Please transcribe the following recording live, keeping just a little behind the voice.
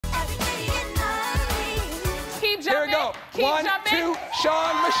Keep One, jumping. two,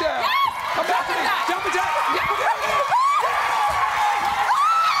 Sean, Michelle. Yes. Come back to me. Jump it, jump.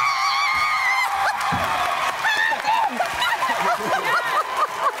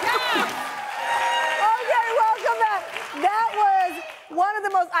 Okay, welcome back. That was one of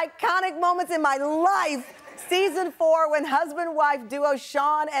the most iconic moments in my life. Season 4, when husband-wife duo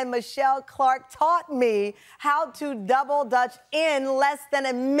Sean and Michelle Clark taught me how to double dutch in less than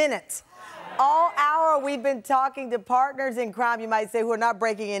a minute. All hour, we've been talking to partners in crime, you might say, who are not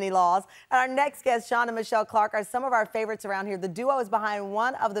breaking any laws. And our next guests, Sean and Michelle Clark, are some of our favorites around here. The duo is behind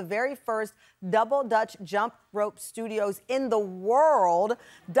one of the very first double dutch jump rope studios in the world,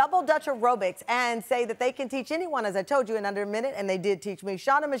 Double Dutch Aerobics, and say that they can teach anyone, as I told you, in under a minute, and they did teach me.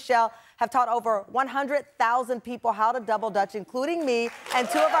 Sean and Michelle have taught over 100,000 people how to double dutch, including me and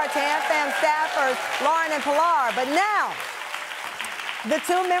two of our Tan Fam staffers, Lauren and Pilar. But now, the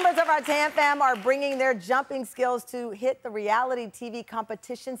two members of our Tan Fam are bringing their jumping skills to hit the reality TV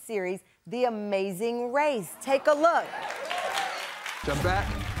competition series, The Amazing Race. Take a look. Jump back,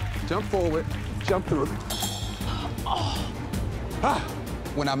 jump forward, jump through. Oh. Ah.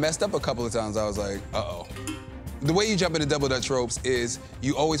 When I messed up a couple of times, I was like, uh-oh. The way you jump into double dutch ropes is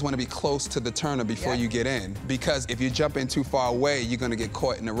you always want to be close to the turner before you get in, because if you jump in too far away, you're going to get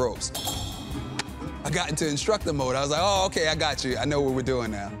caught in the ropes. I got into instructor mode. I was like, oh, okay, I got you. I know what we're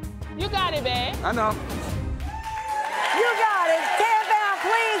doing now. You got it, babe. I know. You got it. Tan Fam,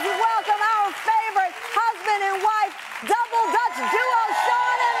 please welcome our favorite husband and wife double dutch duo,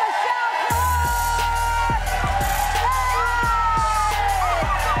 Sean and Michelle Clark.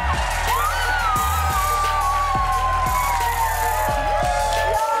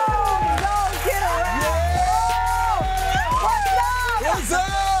 Yo, get around. What's up? What's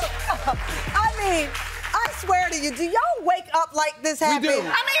up? I mean, I swear to you, do y'all wake up like this happy? do. I mean,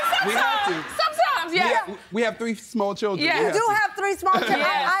 sometimes. We have to. Sometimes, yeah. We have 3 small children. Yeah. We You do to. have 3 small children.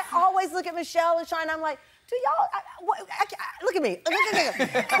 Yes. I always look at Michelle and Sean, and I'm like, do y'all, look at me.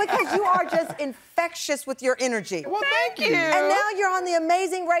 Because you are just infectious with your energy. Well, thank you. And now you're on The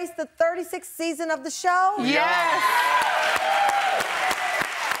Amazing Race, the 36th season of the show. Yes.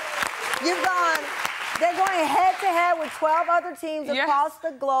 You've gone, they're going head to head with 12 other teams across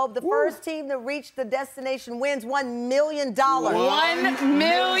the globe. The first team to reach the destination wins $1 million. $1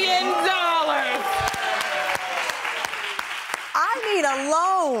 million. I need a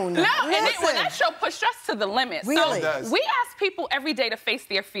loan. No, and then Listen. when that show pushed us to the limit. Really? It does. So we ask people every day to face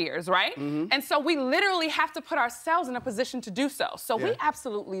their fears, right? And so we literally have to put ourselves in a position to do so. So we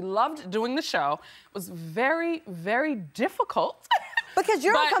absolutely loved doing the show. It was very, very difficult. Because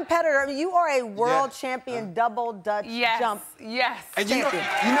you're a competitor. I mean, you are a world champion double dutch jump. Yes. And you know,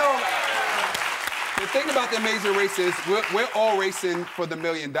 the thing about The Amazing Race is we're all racing for the $1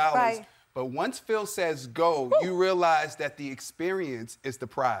 million. Right. But once Phil says go, you realize that the experience is the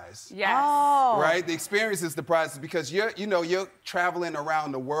prize. Yes. Oh. Right? The experience is the prize because you're traveling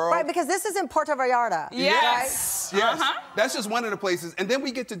around the world. Right, because this is in Puerto Vallarta. Yes. Right? Yes. That's just one of the places. And then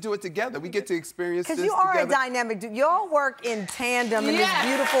we get to do it together. We get to experience this Because you are together. a dynamic dude. You all work in tandem in this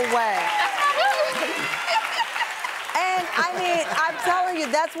beautiful way. And I mean, I'm telling you,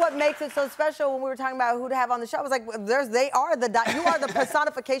 that's what makes it so special. When we were talking about who to have on the show, I was like, you are the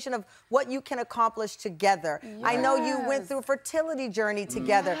personification of what you can accomplish together. Yes. I know you went through a fertility journey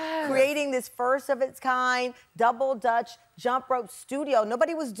together, creating this first of its kind double dutch jump rope studio.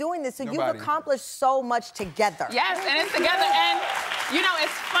 Nobody was doing this, so you've accomplished so much together. Yes, and it's together. And you know,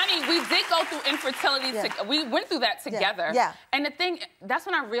 it's funny, we did go through infertility. We went through that together. Yeah. And the thing, that's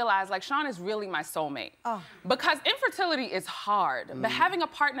when I realized, like, Sean is really my soulmate. Oh. Because infertility is hard, but having a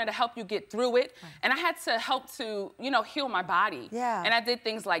partner to help you get through it, and I had to help to, heal my body. Yeah. And I did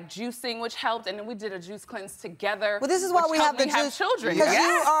things like juicing, which helped, and then we did a juice cleanse together. Well, this is why we have the juice. Children. Because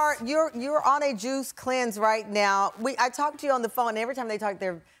you're on a juice cleanse right now. I talked to you on the phone, and every time they talk,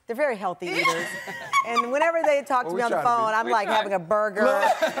 they're very healthy eaters. And whenever they talk to me on the phone, I'm like having a burger.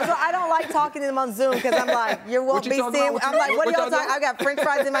 So I don't like talking to them on Zoom because I'm like, you won't be seeing. I'm like, what are y'all talking? I got French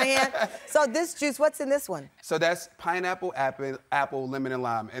fries in my hand. So this juice, what's in this one? So that's pineapple, apple, lemon, and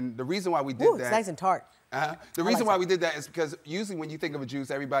lime. And the reason why we did that. It's nice and tart. The reason why we did that is because usually when you think of a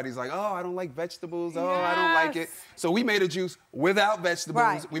juice, everybody's like, oh, I don't like vegetables. Oh, I don't like it. So we made a juice without vegetables.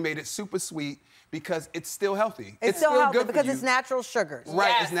 Right. We made it super sweet because it's still healthy. It's still healthy good because for you. it's natural sugars.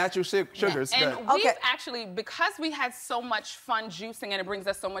 Right, it's natural sugars. And we've actually, because we had so much fun juicing and it brings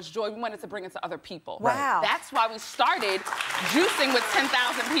us so much joy, we wanted to bring it to other people. Wow. That's why we started juicing with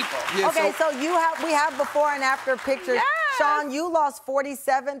 10,000 people. Yeah, okay, so we have before and after pictures. Yes. Sean, you lost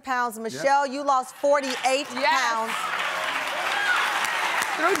 47 pounds. Michelle, you lost 48 pounds.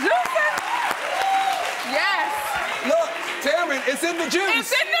 Through juicing? Yes. Look, Tamron, it's in the juice.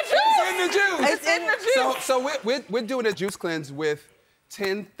 It's in the juice. It's in the juice. It's in the juice. So we're doing a juice cleanse with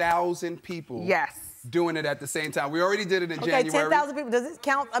 10,000 people. Yes. Doing it at the same time. We already did it in January. Okay, 10,000 people. Does it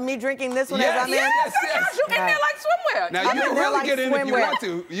count me drinking this one Yes, as I'm in? Yes. You in there like swimwear. Now, you can really get in if you want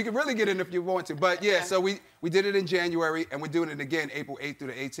to. You can really get in if you want to. But yeah, so we did it in January, and we're doing it again April 8th through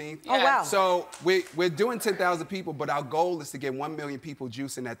the 18th. Oh, wow. So we're doing 10,000 people, but our goal is to get 1 million people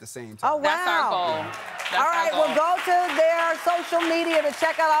juicing at the same time. Oh, wow. That's our goal. All right, well, go to their social media to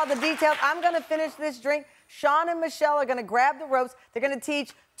check out all the details. I'm going to finish this drink. Sean and Michelle are going to grab the ropes. They're going to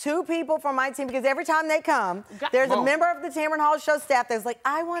teach 2 people from my team, because every time they come, there's a member of the Tamron Hall show staff that's like,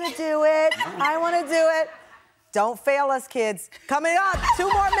 I want to do it. I want to do it. Don't fail us, kids. Coming up, 2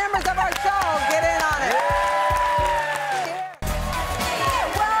 more members of our show. Get in on it.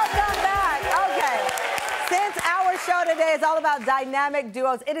 Welcome back. Okay. Since our show today is all about dynamic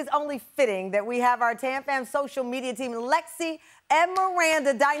duos, it is only fitting that we have our TamFam social media team, Lexi and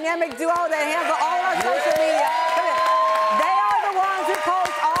Miranda, dynamic duo that handle all our social media. Come here. They are the ones who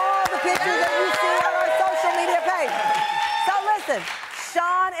post all the pictures that you see on our social media page. So listen,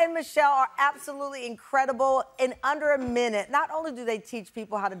 Sean and Michelle are absolutely incredible. In under a minute, not only do they teach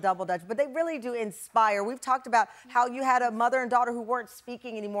people how to double dutch, but they really do inspire. We've talked about how you had a mother and daughter who weren't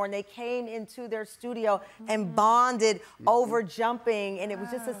speaking anymore, and they came into their studio and bonded over jumping, and it was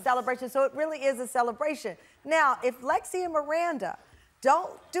just a celebration. So it really is a celebration. Now, if Lexi and Miranda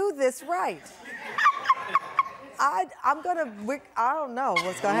don't do this right, I don't know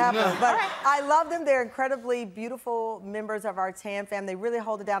what's gonna happen, but I love them. They're incredibly beautiful members of our Tam fam. They really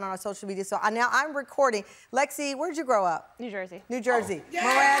hold it down on our social media. So now I'm recording. Lexi, where'd you grow up? New Jersey. New Jersey. Oh, yeah.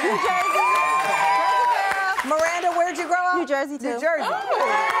 Miranda. New Jersey. Miranda, where'd you grow up? New Jersey, too. New Jersey. Oh.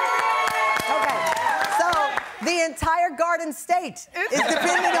 Okay. So the entire Garden State is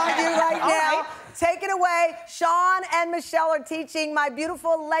dependent on you right now. Take it away. Sean and Michelle are teaching my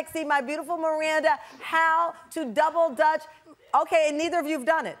beautiful Lexi, my beautiful Miranda, how to double dutch. Okay, and neither of you have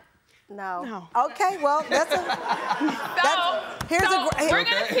done it. No. Okay, well, we're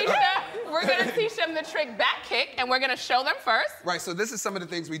gonna teach them the trick back kick, and we're gonna show them first. Right, so this is some of the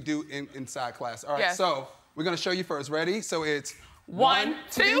things we do inside class. All right, so we're gonna show you first. Ready? So it's 1,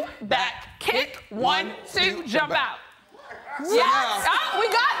 2, back kick, 1, 2, jump out. Yes! Oh,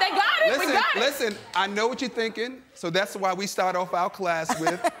 they got it. Listen, we got it. Listen, I know what you're thinking, so that's why we start off our class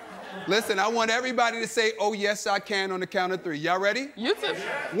with, listen, I want everybody to say, oh, yes, I can on the count of 3. Y'all ready? You too. 1,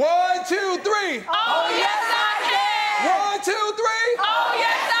 2, 3. Oh, yes, I can. 1, 2, 3. Oh,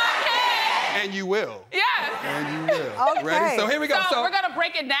 yes, I can. And you will. Yes. And you will. Okay. Ready? So here we go. So we're going to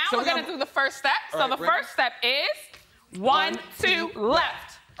break it down. We're going to do the first step. So the first step is 1, 2,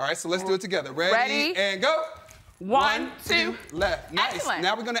 left. All right, so let's do it together. Ready? And go. 1, 2, left. Nice. Excellent.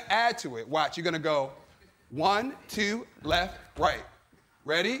 Now we're gonna add to it. Watch, you're gonna go 1, 2, left, right.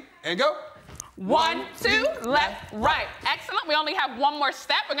 Ready? And go. 1, 2, left, right. Excellent. We only have one more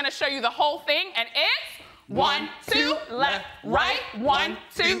step. We're gonna show you the whole thing, and it's 1, 2, left, right, 1,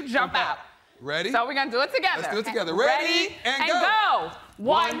 2, jump out. Ready? So we're gonna do it together. Let's do it together. Ready? And go.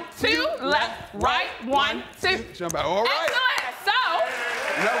 1, 2, left, right, 1, 2. Jump out. All right. Excellent. So.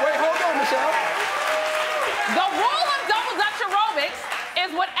 No, wait, hold on, Michelle. The rule of double dutch aerobics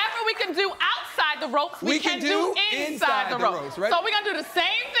is whatever we can do outside the ropes, we can do inside the ropes. Right? So we're gonna do the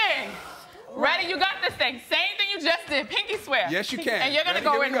same thing. Ready? You got this thing. Same thing you just did. Pinky swear. Yes, you can. And you're gonna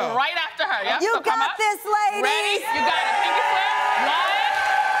go in right after her. Yep. You so come got up. this, ladies. Ready? You got it. Pinky swear. 1,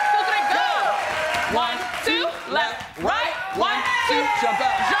 2, 3, go. 1, 2, left, right. 1, 2, jump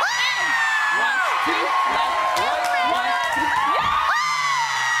out. Jump in. 1, 2, left, right. 1, 2. Yeah.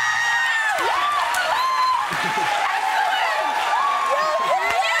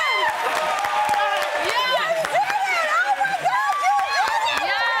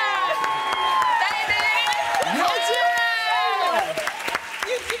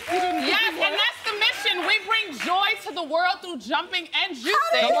 The world through jumping and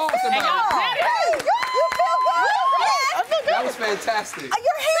juicing. Come on, somebody. And y'all did it. You feel good? That was fantastic. Your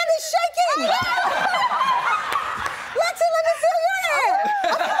hand is shaking.